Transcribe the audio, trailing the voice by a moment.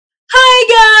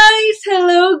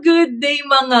Hello! Good day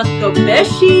mga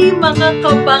ka-beshi, mga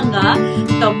ka-panga.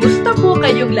 Kamusta po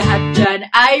kayong lahat dyan?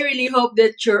 I really hope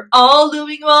that you're all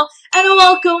doing well and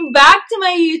welcome back to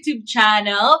my YouTube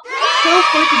channel. So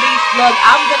for today's vlog,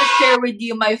 I'm gonna share with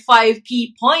you my 5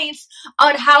 key points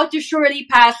on how to surely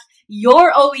pass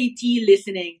your OET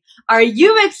listening. Are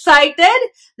you excited?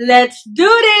 Let's do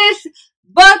this!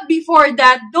 But before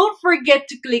that, don't forget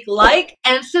to click like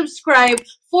and subscribe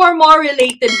for more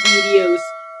related videos.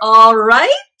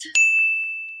 Alright?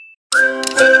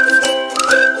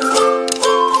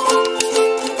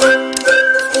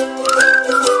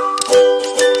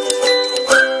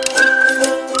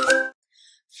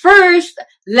 First,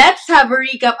 let's have a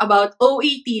recap about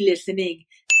OET listening.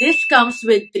 This comes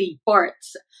with 3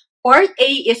 parts. Part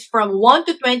A is from 1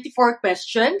 to 24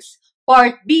 questions.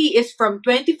 Part B is from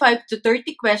 25 to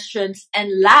 30 questions.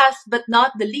 And last but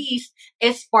not the least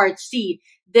is Part C.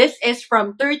 This is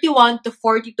from 31 to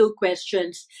 42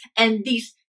 questions. And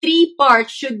these 3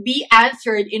 parts should be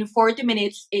answered in 40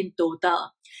 minutes in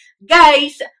total.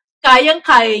 Guys,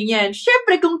 kayang-kaya niyan.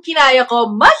 Syempre, kung kinaya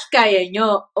ko, mas kaya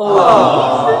nyo.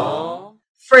 Oh.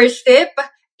 First tip,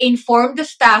 inform the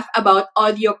staff about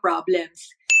audio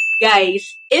problems. Guys,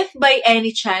 if by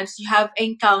any chance you have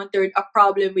encountered a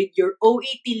problem with your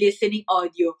OET listening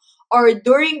audio or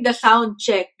during the sound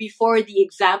check before the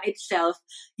exam itself,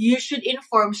 you should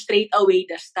inform straight away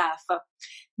the staff.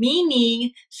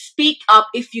 Meaning, speak up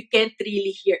if you can't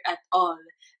really hear at all.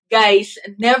 Guys,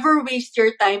 never waste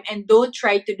your time and don't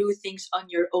try to do things on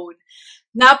your own.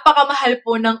 Napakamahal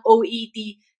po ng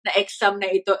OET na exam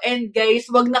na ito. And guys,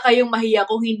 wag na kayong mahiya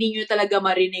kung hindi nyo talaga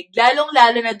marinig.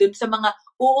 Lalong-lalo na dun sa mga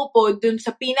uupo dun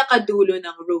sa pinakadulo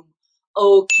ng room.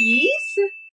 Okay?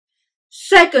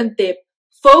 Second tip,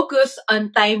 focus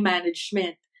on time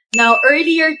management. Now,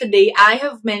 earlier today, I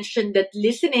have mentioned that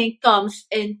listening comes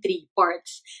in 3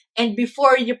 parts. And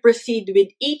before you proceed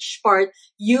with each part,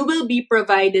 you will be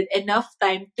provided enough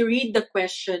time to read the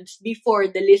questions before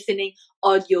the listening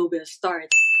audio will start.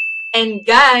 And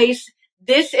guys,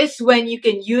 this is when you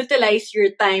can utilize your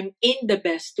time in the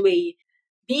best way.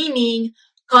 Meaning,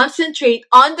 concentrate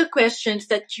on the questions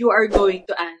that you are going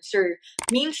to answer.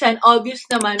 Minsan, obvious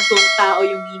naman kung tao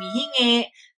yung hinihingi,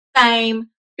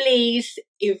 time, place,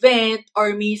 event,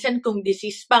 or minsan kung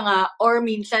disease pa nga, or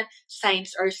minsan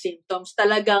signs or symptoms.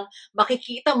 Talagang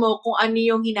makikita mo kung ano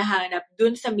yung hinahanap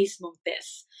dun sa mismong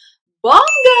test.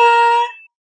 Bongga!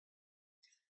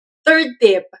 Third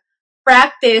tip,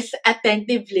 practice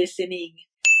attentive listening.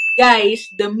 Guys,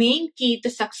 the main key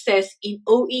to success in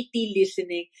OET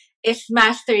listening is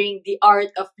mastering the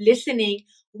art of listening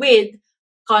with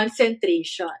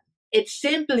concentration. It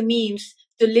simply means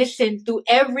to listen to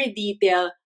every detail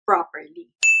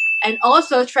properly. And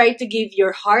also try to give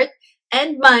your heart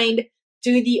and mind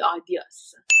to the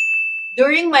audios.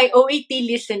 During my OET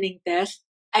listening test,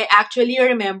 I actually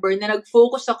remember na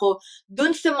nag-focus ako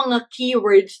dun sa mga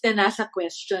keywords na nasa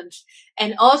questions.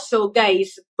 And also,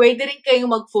 guys, pwede rin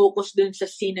kayong mag-focus dun sa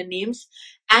synonyms,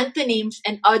 antonyms,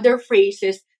 and other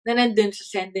phrases na nandun sa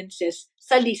sentences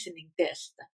sa listening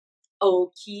test.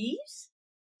 Okay?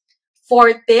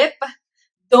 Fourth tip,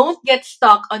 don't get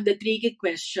stuck on the tricky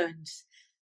questions.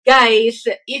 Guys,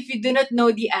 if you do not know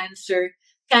the answer,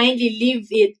 kindly leave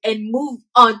it and move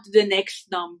on to the next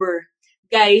number.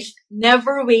 Guys,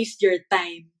 never waste your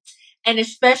time. And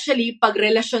especially pag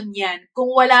relasyon yan, kung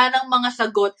wala nang mga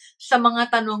sagot sa mga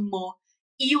tanong mo,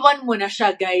 iwan mo na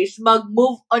siya, guys.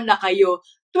 Mag-move on na kayo.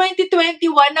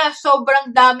 2021 na,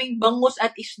 sobrang daming bangus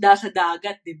at isda sa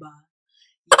dagat, di ba?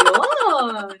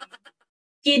 Yun!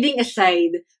 Kidding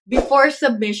aside, before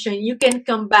submission, you can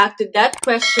come back to that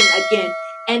question again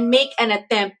and make an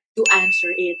attempt to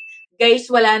answer it.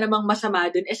 Guys, wala namang masama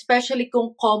dun, especially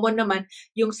kung common naman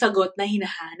yung sagot na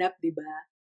hinahanap, di ba?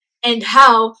 And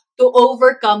how to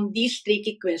overcome these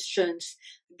tricky questions.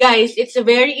 Guys, it's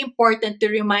very important to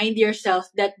remind yourself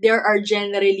that there are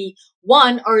generally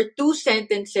 1 or 2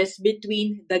 sentences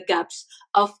between the gaps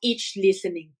of each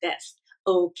listening test.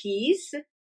 Okay?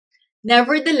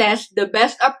 Nevertheless, the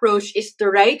best approach is to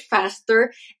write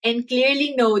faster and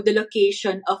clearly know the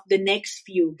location of the next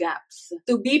few gaps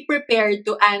to be prepared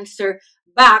to answer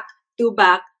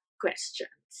back-to-back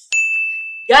questions.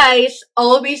 Guys,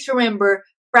 always remember,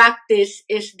 practice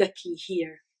is the key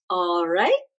here.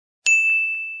 Alright?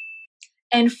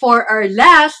 And for our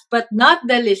last but not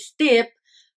the least tip,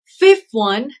 5th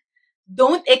one,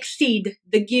 don't exceed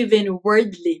the given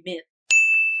word limit.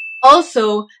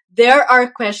 Also, there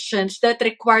are questions that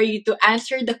require you to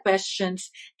answer the questions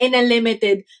in a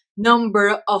limited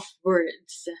number of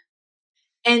words.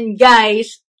 And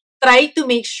guys, try to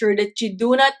make sure that you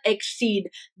do not exceed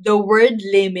the word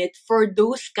limit for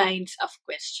those kinds of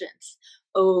questions.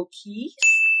 Okay?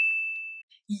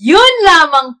 Yun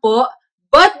lamang po.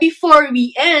 But before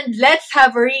we end, let's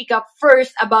have a recap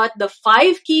first about the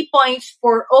 5 key points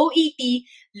for OET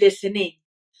listening.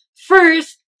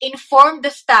 First, inform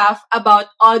the staff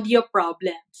about audio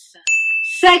problems.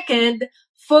 Second,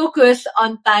 focus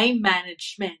on time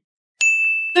management.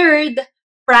 Third,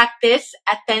 practice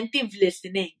attentive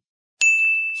listening.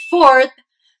 Fourth,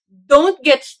 don't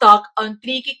get stuck on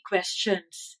tricky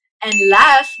questions. And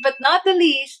last but not the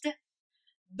least,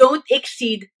 don't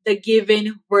exceed the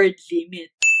given word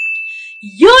limit.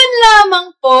 Yun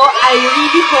lamang po. I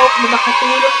really hope na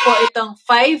makatulong po itong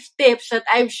 5 tips that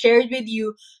I've shared with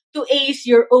you to ace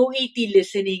your OET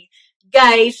listening.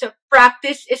 Guys,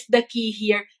 practice is the key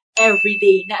here every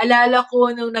day. Naalala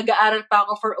ko nung nag-aaral pa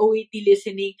ako for OET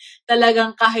listening,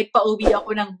 talagang kahit pauwi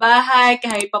ako ng bahay,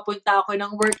 kahit papunta ako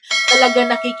ng work, talagang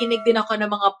nakikinig din ako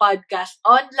ng mga podcast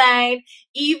online,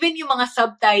 even yung mga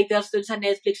subtitles dun sa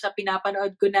Netflix na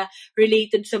pinapanood ko na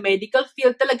related sa medical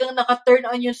field, talagang naka-turn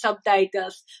on yung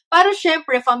subtitles para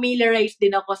syempre familiarize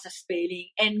din ako sa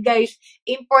spelling. And guys,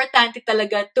 importante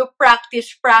talaga to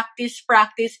practice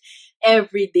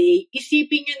every day.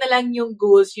 Isipin nyo na lang yung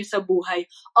goals nyo sa buhay.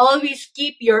 Always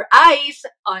keep your eyes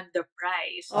on the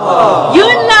prize. Aww.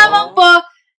 Yun lamang po.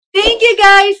 Thank you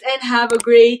guys and have a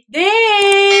great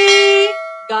day.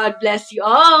 God bless you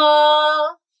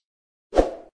all.